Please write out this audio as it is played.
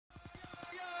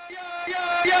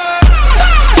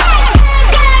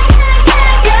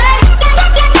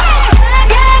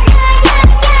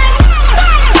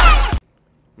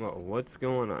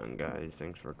on, guys?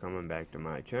 Thanks for coming back to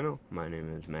my channel. My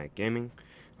name is Mac Gaming.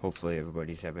 Hopefully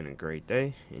everybody's having a great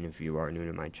day, and if you are new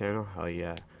to my channel, hell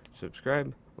yeah,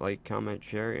 subscribe, like, comment,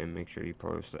 share, and make sure you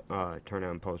turn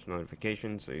on post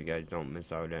notifications so you guys don't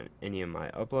miss out on any of my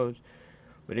uploads.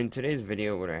 But in today's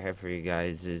video, what I have for you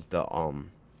guys is the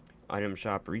item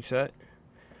shop reset.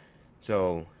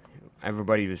 So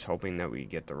everybody was hoping that we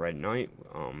get the Red Knight,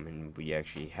 and we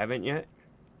actually haven't yet.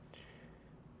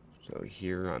 So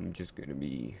here I'm just going to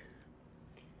be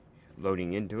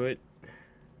loading into it.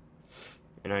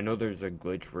 And I know there's a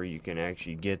glitch where you can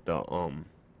actually get the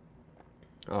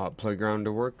playground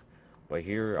to work. But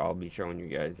here I'll be showing you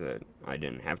guys that I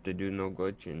didn't have to do no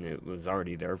glitch, and it was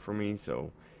already there for me.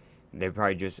 So they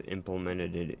probably just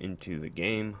implemented it into the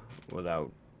game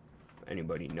without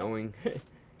anybody knowing.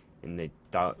 And they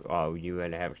thought you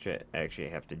had to actually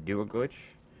have to do a glitch.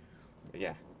 But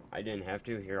yeah, I didn't have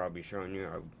to. Here I'll be showing you.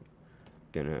 I'm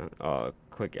gonna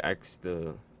click X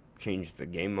to change the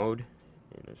game mode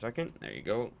in a second. There you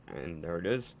go, and there it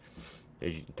is.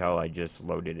 As you can tell, I just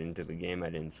loaded into the game. I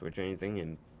didn't switch anything,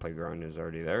 and playground is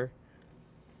already there.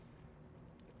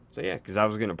 So yeah, because I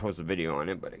was gonna post a video on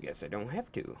it, but I guess I don't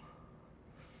have to.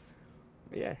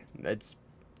 But yeah, that's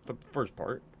the first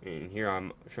part. And here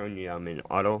I'm showing you I'm in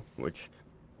auto, which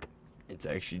it's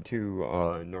actually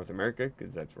to North America,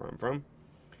 because that's where I'm from.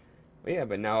 But yeah,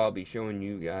 but now I'll be showing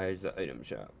you guys the item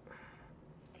shop.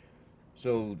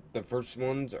 So the first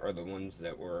ones are the ones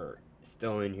that were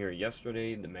still in here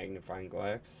yesterday: the magnifying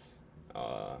glass,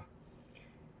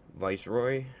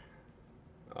 Viceroy,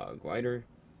 glider,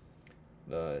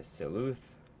 the Silhouette,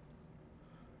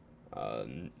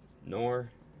 Nor,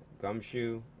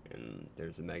 gumshoe, and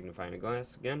there's the magnifying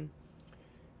glass again.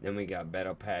 Then we got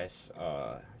battle pass,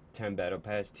 10 battle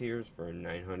pass tiers for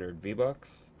 900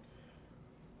 V-Bucks.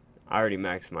 I already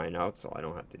maxed mine out, so I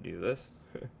don't have to do this.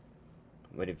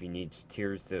 But if you need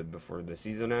tiers before the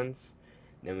season ends,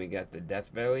 then we got the Death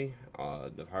Valley,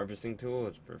 the harvesting tool.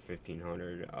 It's for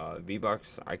 1500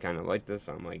 V-Bucks. I kind of like this.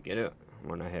 I might get it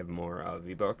when I have more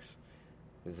V-Bucks,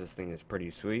 because this thing is pretty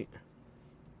sweet.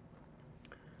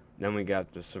 Then we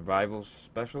got the Survival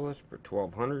Specialist for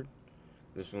 1200.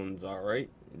 This one's alright.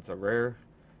 It's a rare.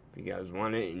 If you guys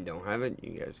want it and don't have it,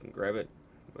 you guys can grab it.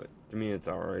 But to me, it's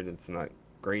alright. It's not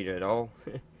great at all.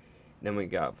 Then we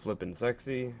got Flippin'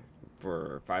 Sexy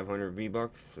for 500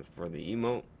 V-Bucks for the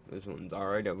emote. This one's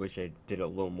alright. I wish I did a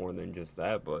little more than just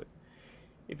that, but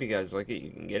if you guys like it, you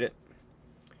can get it.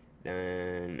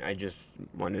 And I just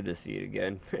wanted to see it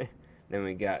again. Then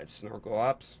we got Snorkel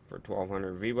Ops for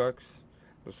 1200 V-Bucks.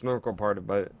 The snorkel part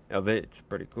of it's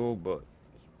pretty cool, but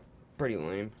it's pretty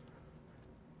lame.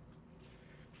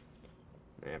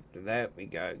 After that, we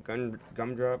got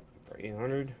Gumdrop for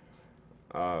 800.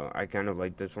 I kind of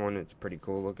like this one. It's pretty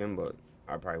cool looking, but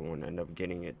I probably won't end up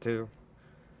getting it too.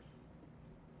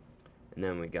 And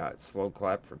then we got Slow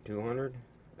Clap for 200.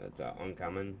 That's an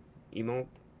uncommon emote.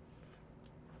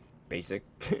 Basic.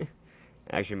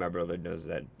 Actually, my brother does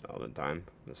that all the time,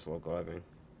 the slow clapping,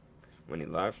 when he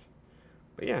laughs.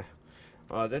 But yeah,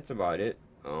 that's about it.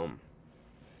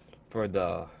 For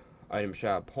the item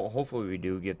shop, hopefully we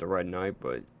do get the Red Knight,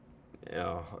 but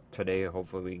today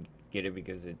hopefully we get it,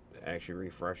 because it actually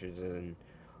refreshes in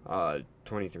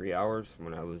 23 hours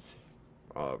when I was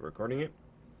recording it.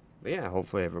 But yeah,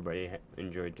 hopefully everybody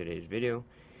enjoyed today's video.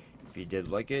 If you did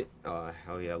like it,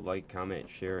 hell yeah, like, comment,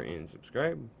 share, and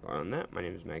subscribe. But on that, my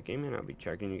name is Mac Gaming, and I'll be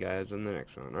checking you guys in the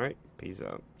next one. Alright, peace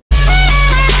out.